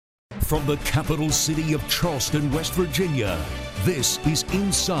From the capital city of Charleston, West Virginia, this is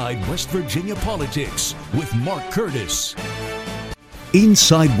Inside West Virginia Politics with Mark Curtis.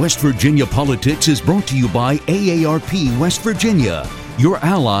 Inside West Virginia Politics is brought to you by AARP West Virginia, your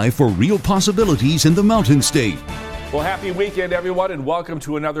ally for real possibilities in the Mountain State. Well, happy weekend, everyone, and welcome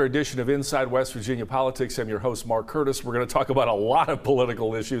to another edition of Inside West Virginia Politics. I'm your host, Mark Curtis. We're going to talk about a lot of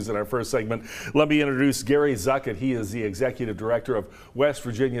political issues in our first segment. Let me introduce Gary Zuckett. He is the Executive Director of West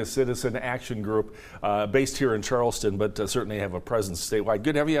Virginia Citizen Action Group, based here in Charleston, but certainly have a presence statewide.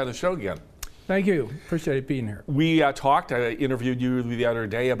 Good to have you on the show again. Thank you. Appreciate being here. We I interviewed you the other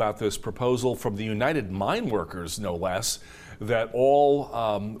day about this proposal from the United Mine Workers, no less, that all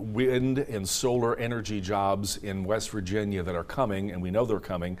wind and solar energy jobs in West Virginia that are coming, and we know they're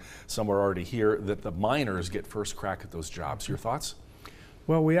coming, some are already here, that the miners get first crack at those jobs. Your thoughts?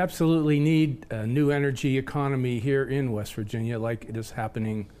 Well, we absolutely need a new energy economy here in West Virginia, like it is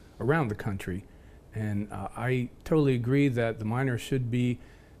happening around the country. And I totally agree that the miners should be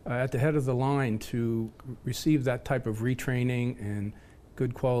at the head of the line to receive that type of retraining and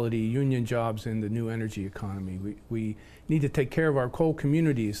good quality union jobs in the new energy economy. We need to take care of our coal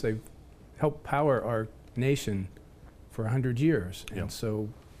communities. They've helped power our nation for 100 years. Yeah. And so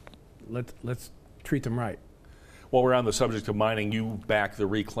let's treat them right. While we're on the subject of mining, you back the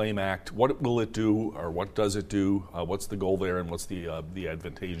Reclaim Act. What will it do, or what does it do? What's the goal there, and what's the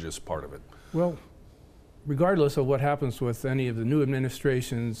advantageous part of it? Well, regardless of what happens with any of the new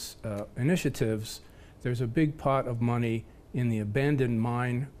administration's initiatives, there's a big pot of money in the Abandoned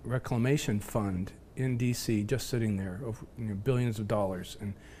Mine Reclamation Fund in D.C., just sitting there, of billions of dollars.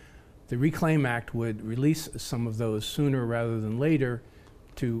 And the Reclaim Act would release some of those sooner rather than later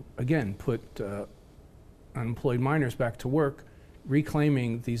to, again, put unemployed miners back to work,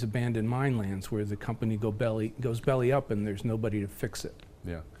 reclaiming these abandoned mine lands where the company goes belly up and there's nobody to fix it.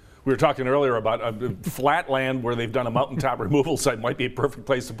 Yeah. We were talking earlier about flat land where they've done a mountaintop removal site might be a perfect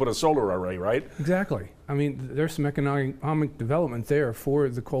place to put a solar array, right? Exactly. I mean, there's some economic development there for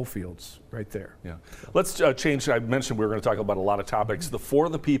the coal fields right there. Yeah. Let's change. I mentioned we were going to talk about a lot of topics. The For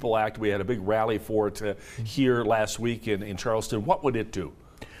the People Act, we had a big rally for it here last week in Charleston. What would it do?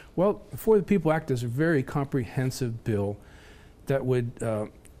 Well, the For the People Act is a very comprehensive bill that would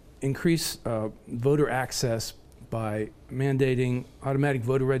increase voter access by mandating automatic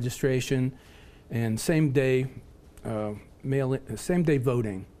voter registration and same-day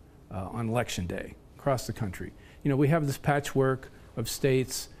voting on Election Day across the country. You know, we have this patchwork of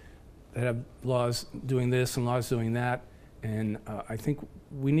states that have laws doing this and laws doing that, and I think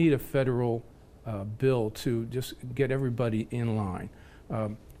we need a federal bill to just get everybody in line.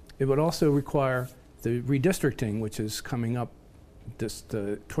 It would also require the redistricting, which is coming up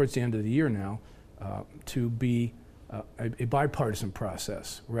towards the end of the year now, to be a bipartisan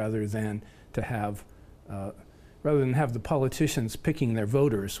process rather than have the politicians picking their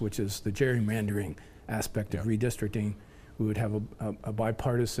voters, which is the gerrymandering aspect of redistricting. We would have a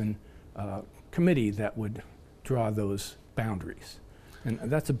bipartisan committee that would draw those boundaries, and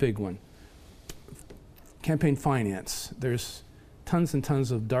that's a big one. Campaign finance. There's tons and tons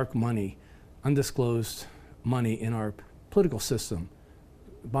of dark money, undisclosed money in our political system,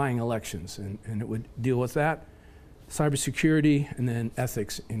 buying elections, and it would deal with that. Cybersecurity, and then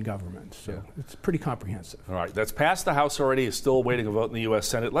ethics in government. So it's pretty comprehensive. All right, that's passed the House already. It's still awaiting a vote in the U.S.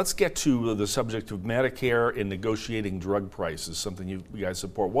 Senate. Let's get to the subject of Medicare and negotiating drug prices, something you guys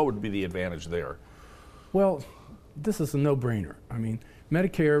support. What would be the advantage there? Well, this is a no-brainer. I mean,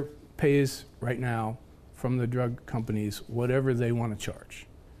 Medicare pays right now from the drug companies whatever they want to charge.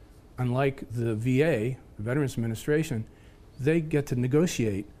 Unlike the VA, the Veterans Administration, they get to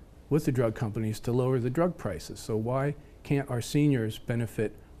negotiate with the drug companies to lower the drug prices. So why can't our seniors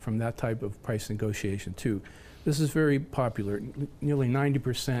benefit from that type of price negotiation too? This is very popular. Nearly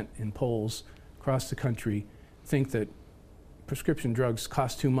 90% in polls across the country think that prescription drugs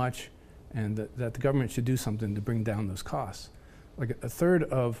cost too much and that the government should do something to bring down those costs. Like a third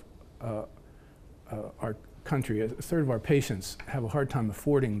of our country, a third of our patients have a hard time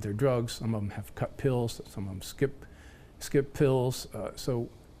affording their drugs. Some of them have cut pills, some of them skip pills. So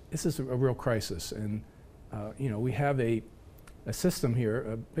this is a real crisis, and we have a system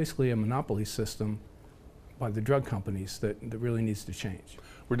here, basically a monopoly system by the drug companies that really needs to change.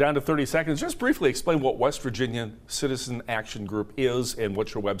 We're down to 30 seconds. Just briefly explain what West Virginia Citizen Action Group is and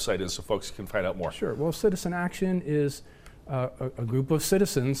what your website is so folks can find out more. Sure. Well, Citizen Action is a group of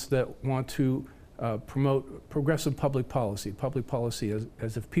citizens that want to promote progressive public policy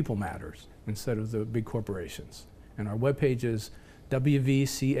as if people matters instead of the big corporations. And our webpage is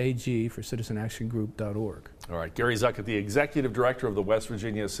WVCAG for citizenactiongroup.org. All right, Gary Zuckett, the Executive Director of the West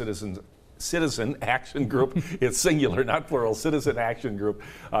Virginia Citizen Action Group. It's singular, not plural, Citizen Action Group.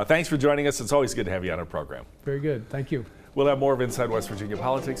 Thanks for joining us. It's always good to have you on our program. Very good. Thank you. We'll have more of Inside West Virginia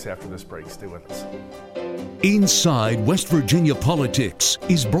Politics after this break. Stay with us. Inside West Virginia Politics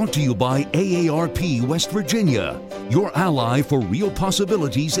is brought to you by AARP West Virginia, your ally for real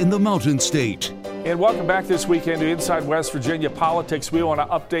possibilities in the Mountain State. And welcome back this weekend to Inside West Virginia Politics. We want to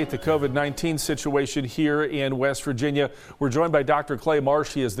update the COVID-19 situation here in West Virginia. We're joined by Dr. Clay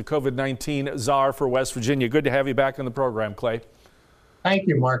Marsh. He is the COVID-19 czar for West Virginia. Good to have you back on the program, Clay. Thank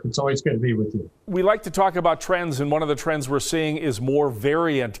you, Mark. It's always good to be with you. We like to talk about trends, and one of the trends we're seeing is more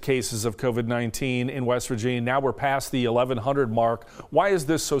variant cases of COVID-19 in West Virginia. Now we're past the 1,100 mark. Why is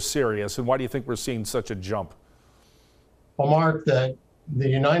this so serious, and why do you think we're seeing such a jump? Well, Mark, the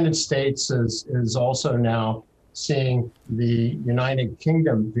United States is also now seeing the United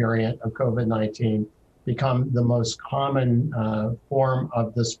Kingdom variant of COVID-19 become the most common form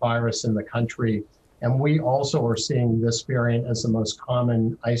of this virus in the country. And we also are seeing this variant as the most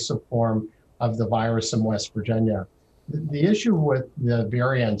common isoform of the virus in West Virginia. The issue with the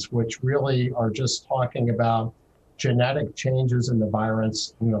variants, which really are just talking about genetic changes in the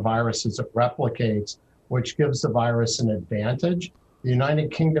virus as it replicates, which gives the virus an advantage. The United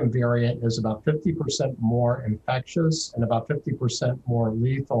Kingdom variant is about 50% more infectious and about 50% more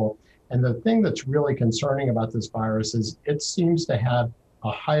lethal. And the thing that's really concerning about this virus is it seems to have a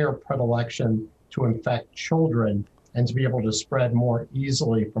higher predilection to infect children and to be able to spread more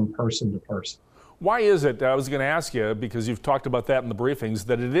easily from person to person. Why is it, I was going to ask you, because you've talked about that in the briefings,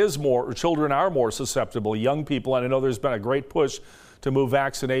 that it is more, children are more susceptible, young people, and I know there's been a great push to move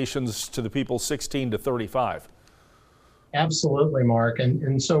vaccinations to the people 16 to 35. Absolutely, Mark.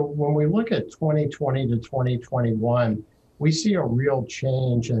 And so when we look at 2020 to 2021, we see a real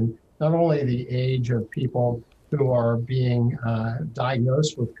change in not only the age of people who are being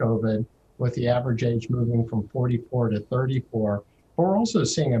diagnosed with COVID, with the average age moving from 44 to 34. But we're also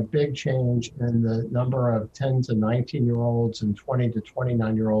seeing a big change in the number of 10 to 19-year-olds and 20 to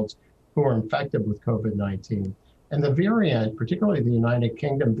 29-year-olds who are infected with COVID-19. And the variant, particularly the United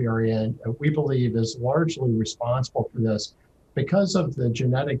Kingdom variant, we believe is largely responsible for this because of the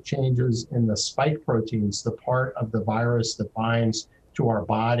genetic changes in the spike proteins, the part of the virus that binds to our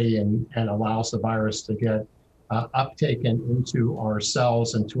body and allows the virus to get uptaken into our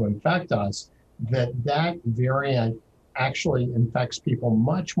cells and to infect us, that variant actually infects people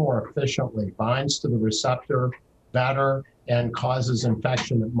much more efficiently, binds to the receptor better, and causes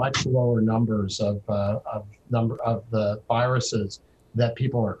infection at much lower numbers of the viruses that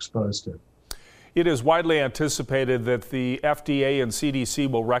people are exposed to. It is widely anticipated that the FDA and CDC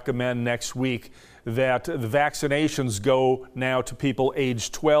will recommend next week that the vaccinations go now to people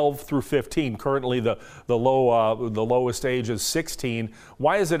aged 12 through 15. Currently, the lowest age is 16.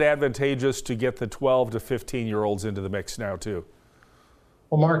 Why is it advantageous to get the 12 to 15-year-olds into the mix now, too?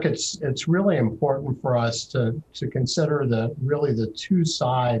 Well, Mark, it's really important for us to consider the two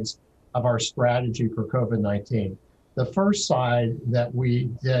sides of our strategy for COVID-19. The first side that we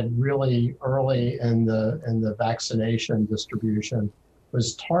did really early in the vaccination distribution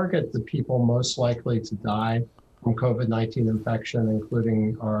was target the people most likely to die from COVID-19 infection,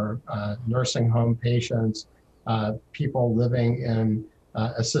 including our nursing home patients, people living in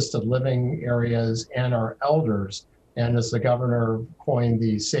assisted living areas, and our elders. And as the governor coined,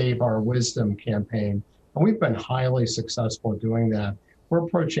 the Save Our Wisdom campaign. And we've been highly successful doing that. We're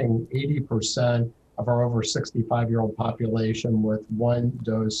approaching 80% of our over 65-year-old population with one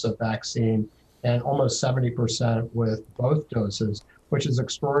dose of vaccine and almost 70% with both doses, which is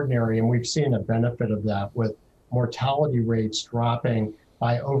extraordinary. And we've seen a benefit of that with mortality rates dropping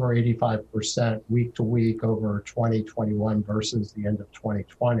by over 85% week to week over 2021 versus the end of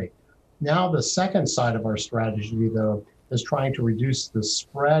 2020. Now, the second side of our strategy, though, is trying to reduce the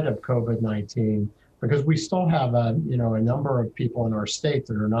spread of COVID-19 because we still have a number of people in our state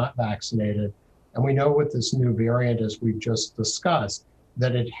that are not vaccinated. And we know with this new variant, as we've just discussed,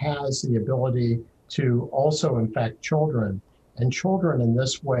 that it has the ability to also infect children. And children in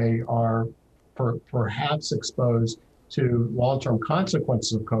this way are perhaps exposed to long-term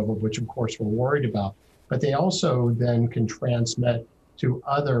consequences of COVID, which of course we're worried about. But they also then can transmit to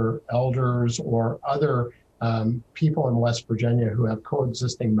other elders or other people in West Virginia who have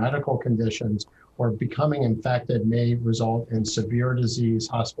coexisting medical conditions or becoming infected may result in severe disease,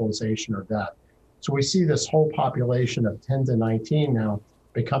 hospitalization, or death. So we see this whole population of 10 to 19 now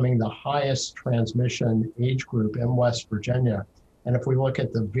becoming the highest transmission age group in West Virginia. And if we look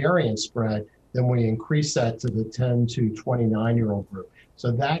at the variant spread, then we increase that to the 10 to 29-year-old group.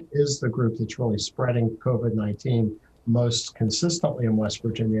 So that is the group that's really spreading COVID-19 most consistently in West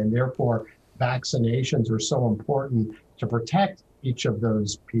Virginia, and therefore vaccinations are so important to protect each of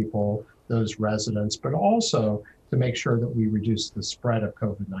those people, those residents, but also to make sure that we reduce the spread of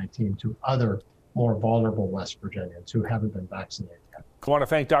COVID-19 to other more vulnerable West Virginians who haven't been vaccinated yet. I want to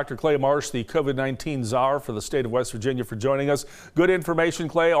thank Dr. Clay Marsh, the COVID-19 czar for the state of West Virginia, for joining us. Good information,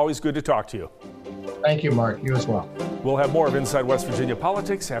 Clay. Always good to talk to you. Thank you, Mark. You as well. We'll have more of Inside West Virginia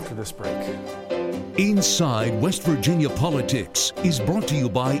Politics after this break. Inside West Virginia Politics is brought to you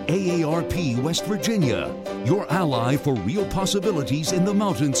by AARP West Virginia, your ally for real possibilities in the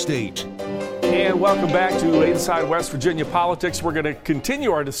Mountain State. And welcome back to Inside West Virginia Politics. We're going to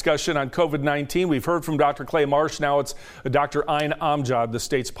continue our discussion on COVID-19. We've heard from Dr. Clay Marsh. Now it's Dr. Ayn Amjad, the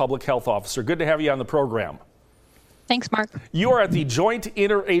state's public health officer. Good to have you on the program. Thanks, Mark. You are at the Joint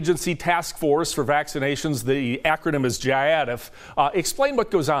Interagency Task Force for Vaccinations. The acronym is JIATF. Explain what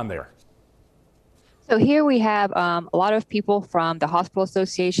goes on there. So here we have a lot of people from the Hospital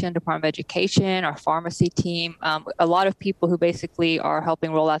Association, Department of Education, our pharmacy team, a lot of people who basically are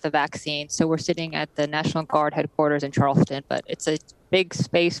helping roll out the vaccine. So we're sitting at the National Guard headquarters in Charleston, but it's a big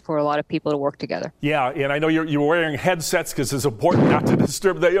space for a lot of people to work together. Yeah, and I know you're wearing headsets because it's important not to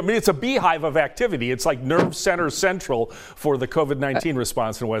disturb it's a beehive of activity. It's like Nerve Center Central for the COVID-19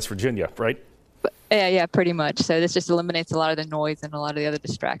 response in West Virginia, right? Yeah, pretty much. So this just eliminates a lot of the noise and a lot of the other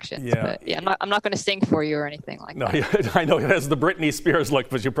distractions. Yeah. But yeah, I'm not going to sing for you or anything like that. No, I know it has the Britney Spears look,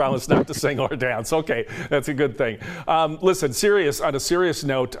 but you promised not to sing or dance. Okay, that's a good thing. Listen, on a serious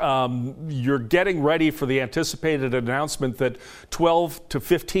note, you're getting ready for the anticipated announcement that 12 to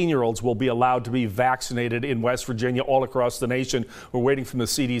 15-year-olds will be allowed to be vaccinated in West Virginia, all across the nation. We're waiting from the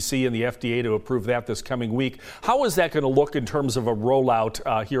CDC and the FDA to approve that this coming week. How is that going to look in terms of a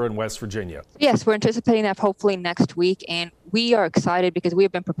rollout here in West Virginia? Yes, we're anticipating that hopefully next week, and we are excited because we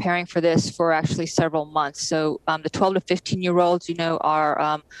have been preparing for this for actually several months. So the 12 to 15-year-olds,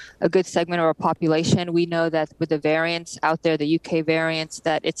 are a good segment of our population. We know that with the variants out there, the UK variants,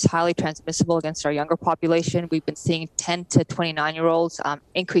 that it's highly transmissible against our younger population. We've been seeing 10 to 29-year-olds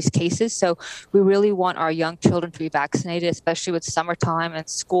increased cases. So we really want our young children to be vaccinated, especially with summertime and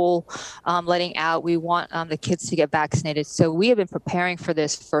school letting out. We want the kids to get vaccinated. So we have been preparing for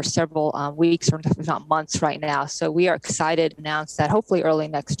this for several weeks, or if not months right now. So we are excited to announce that hopefully early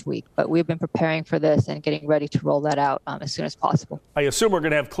next week. But we've been preparing for this and getting ready to roll that out as soon as possible. I assume we're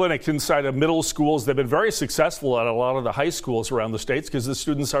going to have clinics inside of middle schools. They've been very successful at a lot of the high schools around the states because the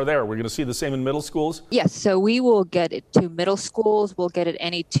students are there. We're going to see the same in middle schools? Yes. So we will get it to middle schools. We'll get it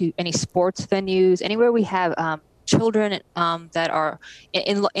to any sports venues, anywhere we have children that are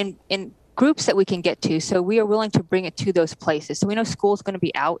in groups that we can get to. So we are willing to bring it to those places. So we know school's going to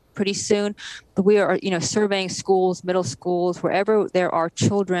be out pretty soon, but we are, surveying schools, middle schools, wherever there are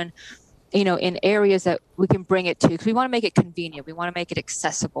children, in areas that we can bring it to, because we want to make it convenient. We want to make it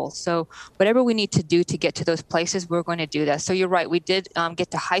accessible. So whatever we need to do to get to those places, we're going to do that. So you're right. We did get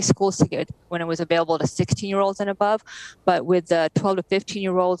to high schools to get when it was available to 16-year-olds and above. But with the 12 to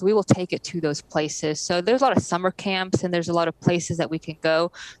 15-year-olds, we will take it to those places. So there's a lot of summer camps and there's a lot of places that we can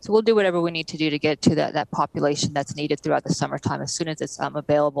go. So we'll do whatever we need to do to get to that population that's needed throughout the summertime as soon as it's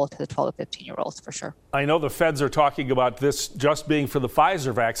available to the 12 to 15-year-olds for sure. I know the feds are talking about this just being for the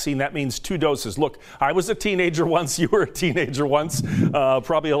Pfizer vaccine. That means 2 doses. Look, I was a teenager once. You were a teenager once.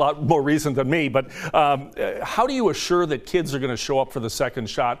 Probably a lot more recent than me. But how do you assure that kids are going to show up for the second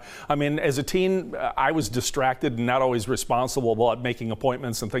shot? I mean, as a teen, I was distracted and not always responsible about making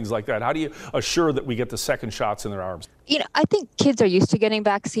appointments and things like that. How do you assure that we get the second shots in their arms? I think kids are used to getting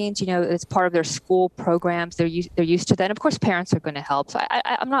vaccines. It's part of their school programs. They're used to that. And of course, parents are going to help. So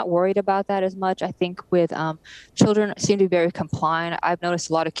I'm not worried about that as much. I think with children seem to be very compliant. I've noticed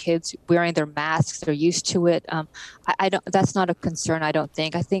a lot of kids wearing their masks. They're used to it. That's not a concern, I don't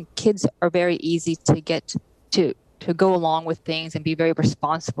think. I think kids are very easy to get to go along with things and be very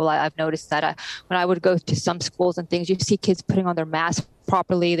responsible. I've noticed that when I would go to some schools and things, you see kids putting on their masks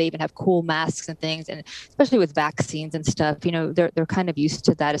properly. They even have cool masks and things, and especially with vaccines and stuff, they're kind of used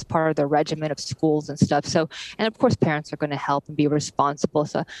to that as part of their regimen of schools and stuff. So, and of course, parents are going to help and be responsible.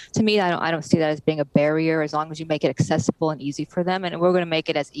 So, to me, I don't see that as being a barrier as long as you make it accessible and easy for them. And we're going to make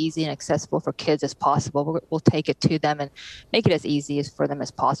it as easy and accessible for kids as possible. We'll take it to them and make it as easy as for them as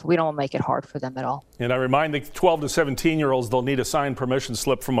possible. We don't want to make it hard for them at all. And I remind the 12 to 17-year-olds they'll need a signed permission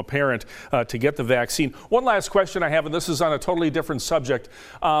slip from a parent to get the vaccine. One last question I have, and this is on a totally different subject.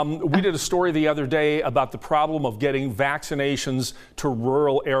 subject. We did a story the other day about the problem of getting vaccinations to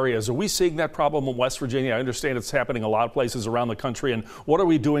rural areas. Are we seeing that problem in West Virginia? I understand it's happening a lot of places around the country. And what are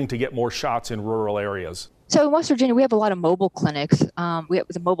we doing to get more shots in rural areas? So in West Virginia, we have a lot of mobile clinics. We have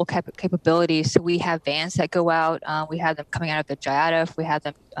the mobile capabilities. So we have vans that go out. We have them coming out of the GIADF. We have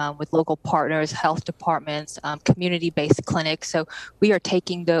them with local partners, health departments, community-based clinics. So we are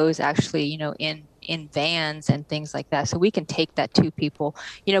taking those actually, in vans and things like that. So we can take that to people.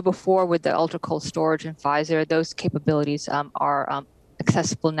 Before with the ultra cold storage and Pfizer, those capabilities are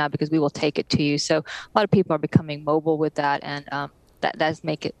accessible now because we will take it to you. So a lot of people are becoming mobile with that, and that does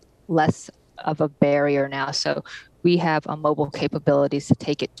make it less of a barrier now. So we have mobile capabilities to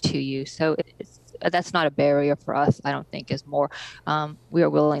take it to you. So that's not a barrier for us, I don't think, is more. We are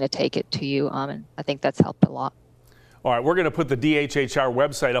willing to take it to you, and I think that's helped a lot. All right, we're going to put the DHHR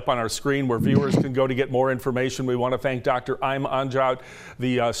website up on our screen where viewers can go to get more information. We want to thank Dr. Aim Anjad,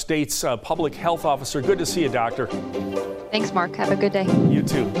 the state's public health officer. Good to see you, Doctor. Thanks, Mark. Have a good day. You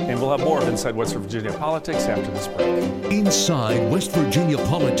too. And we'll have more of Inside West Virginia Politics after this break. Inside West Virginia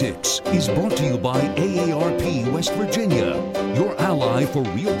Politics is brought to you by AARP West Virginia, your ally for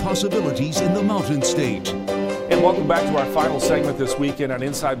real possibilities in the Mountain State. And welcome back to our final segment this weekend on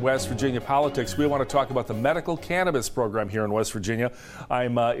Inside West Virginia Politics. We want to talk about the medical cannabis program here in West Virginia.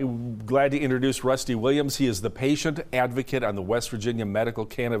 I'm glad to introduce Rusty Williams. He is the patient advocate on the West Virginia Medical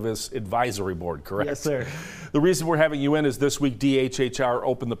Cannabis Advisory Board, correct? Yes, sir. The reason we're having you in is this week DHHR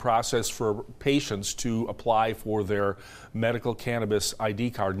opened the process for patients to apply for their medical cannabis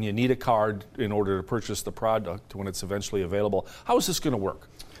ID card. And you need a card in order to purchase the product when it's eventually available. How is this going to work?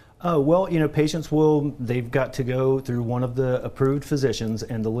 Well, patients they've got to go through one of the approved physicians,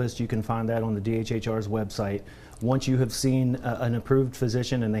 and the list, you can find that on the DHHR's website. Once you have seen an approved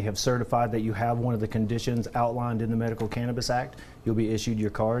physician and they have certified that you have one of the conditions outlined in the Medical Cannabis Act, you'll be issued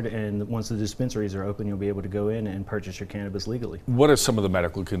your card, and once the dispensaries are open, you'll be able to go in and purchase your cannabis legally. What are some of the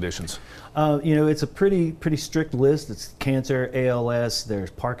medical conditions? It's a pretty strict list. It's cancer, ALS,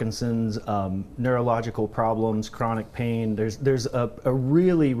 there's Parkinson's, neurological problems, chronic pain. There's a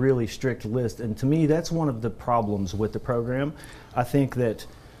really, really strict list, and to me, that's one of the problems with the program. I think that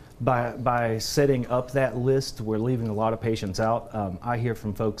by setting up that list, we're leaving a lot of patients out. I hear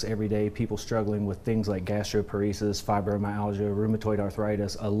from folks every day, people struggling with things like gastroparesis, fibromyalgia, rheumatoid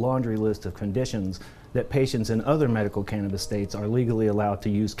arthritis, a laundry list of conditions that patients in other medical cannabis states are legally allowed to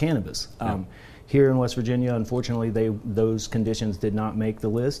use cannabis. Here in West Virginia, unfortunately, those conditions did not make the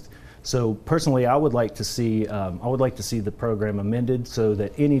list. So personally, I would like to see the program amended so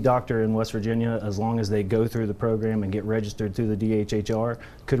that any doctor in West Virginia, as long as they go through the program and get registered through the DHHR,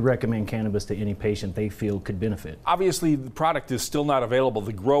 could recommend cannabis to any patient they feel could benefit. Obviously, the product is still not available.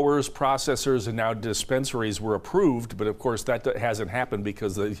 The growers, processors, and now dispensaries were approved, but of course that hasn't happened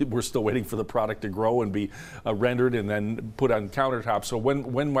because we're still waiting for the product to grow and be rendered and then put on countertops. So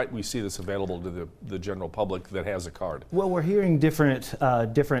when might we see this available to the general public that has a card? Well, we're hearing different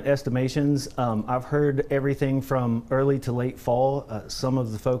estimations. I've heard everything from early to late fall. Some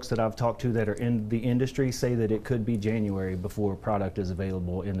of the folks that I've talked to that are in the industry say that it could be January before product is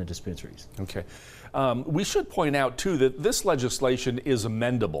available in the dispensaries. Okay. We should point out, too, that this legislation is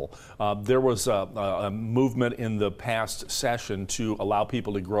amendable. There was a movement in the past session to allow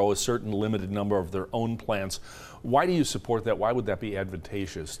people to grow a certain limited number of their own plants. Why do you support that? Why would that be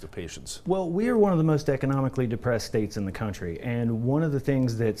advantageous to patients? Well, we are one of the most economically depressed states in the country, and one of the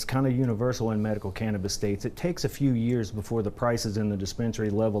things that's kind of universal in medical cannabis states, it takes a few years before the prices in the dispensary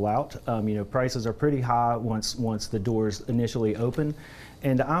level out. Prices are pretty high once the doors initially open.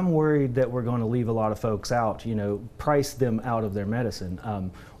 And I'm worried that we're going to leave a lot of folks out, price them out of their medicine.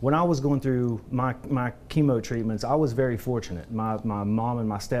 When I was going through my chemo treatments, I was very fortunate. My mom and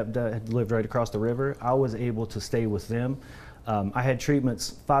my stepdad lived right across the river. I was able to stay with them. I had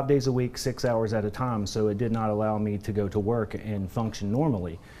treatments 5 days a week, 6 hours at a time, so it did not allow me to go to work and function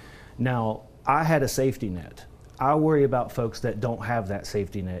normally. Now, I had a safety net. I worry about folks that don't have that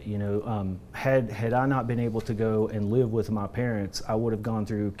safety net. Had I not been able to go and live with my parents, I would have gone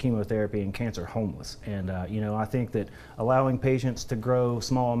through chemotherapy and cancer homeless. And I think that allowing patients to grow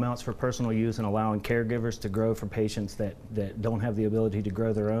small amounts for personal use and allowing caregivers to grow for patients that don't have the ability to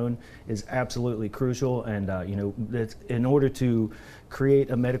grow their own is absolutely crucial. And that's in order to create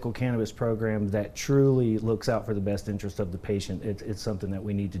a medical cannabis program that truly looks out for the best interest of the patient, it's something that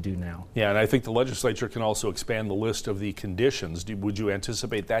we need to do now. Yeah, and I think the legislature can also expand the list of the conditions. Would you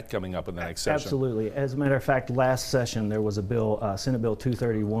anticipate that coming up in the next session? Absolutely. As a matter of fact, last session there was a bill, Senate Bill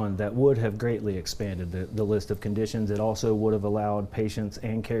 231, that would have greatly expanded the list of conditions. It also would have allowed patients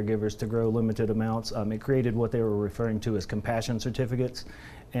and caregivers to grow limited amounts. It created what they were referring to as compassion certificates.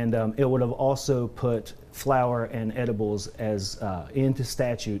 And it would have also put flour and edibles as into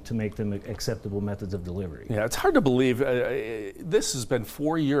statute to make them acceptable methods of delivery. Yeah, it's hard to believe. This has been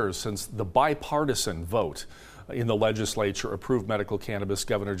 4 years since the bipartisan vote in the legislature approved medical cannabis.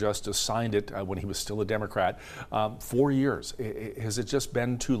 Governor Justice signed it when he was still a Democrat. 4 years. Has it just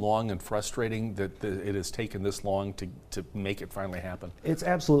been too long and frustrating that it has taken this long to make it finally happen? It's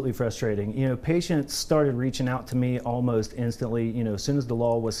absolutely frustrating. You know, patients started reaching out to me almost instantly. You know, as soon as the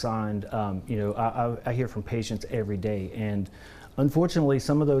law was signed, you know, I hear from patients every day. And unfortunately,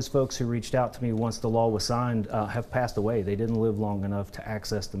 some of those folks who reached out to me once the law was signed have passed away. They didn't live long enough to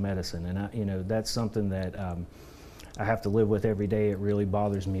access the medicine. And, you know, that's something that I have to live with every day. It really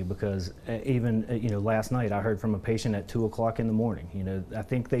bothers me because even, you know, last night I heard from a patient at 2 o'clock in the morning. You know, I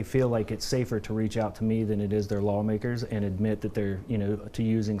think they feel like it's safer to reach out to me than it is their lawmakers and admit that they're, you know, to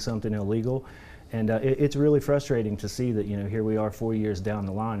using something illegal. And it's really frustrating to see that, you know, here we are 4 years down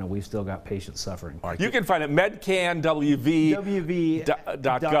the line and we've still got patients suffering. You can find it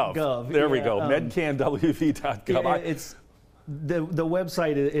medcanwv.gov. There we go, medcanwv.gov. Yeah, it's the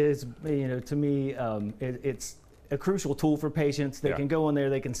website is, you know, to me, it's a crucial tool for patients. They can go in there,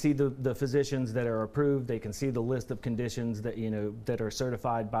 they can see the physicians that are approved, they can see the list of conditions that, you know, that are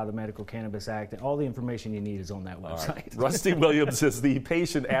certified by the Medical Cannabis Act, and all the information you need is on that website. Right. Rusty Williams is the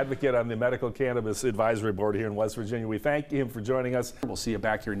patient advocate on the Medical Cannabis Advisory Board here in West Virginia. We thank him for joining us. We'll see you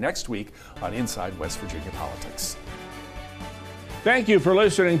back here next week on Inside West Virginia Politics. Thank you for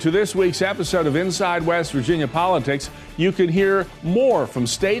listening to this week's episode of Inside West Virginia Politics. You can hear more from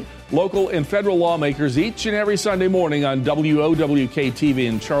state, local, and federal lawmakers each and every Sunday morning on WOWK-TV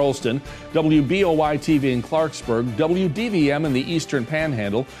in Charleston, WBOY-TV in Clarksburg, WDVM in the Eastern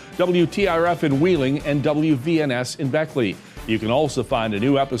Panhandle, WTRF in Wheeling, and WVNS in Beckley. You can also find a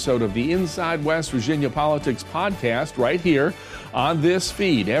new episode of the Inside West Virginia Politics podcast right here on this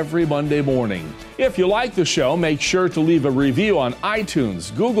feed every Monday morning. If you like the show, make sure to leave a review on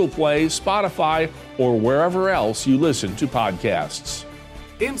iTunes, Google Play, Spotify, or wherever else you listen to podcasts.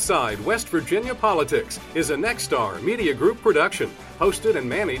 Inside West Virginia Politics is a Nexstar Media Group production, hosted and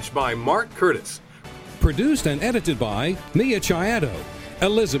managed by Mark Curtis. Produced and edited by Mia Chiatto,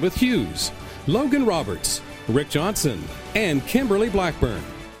 Elizabeth Hughes, Logan Roberts, Rick Johnson, and Kimberly Blackburn.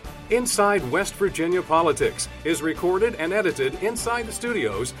 Inside West Virginia Politics is recorded and edited inside the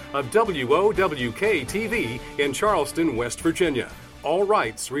studios of WOWK-TV in Charleston, West Virginia. All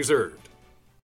rights reserved.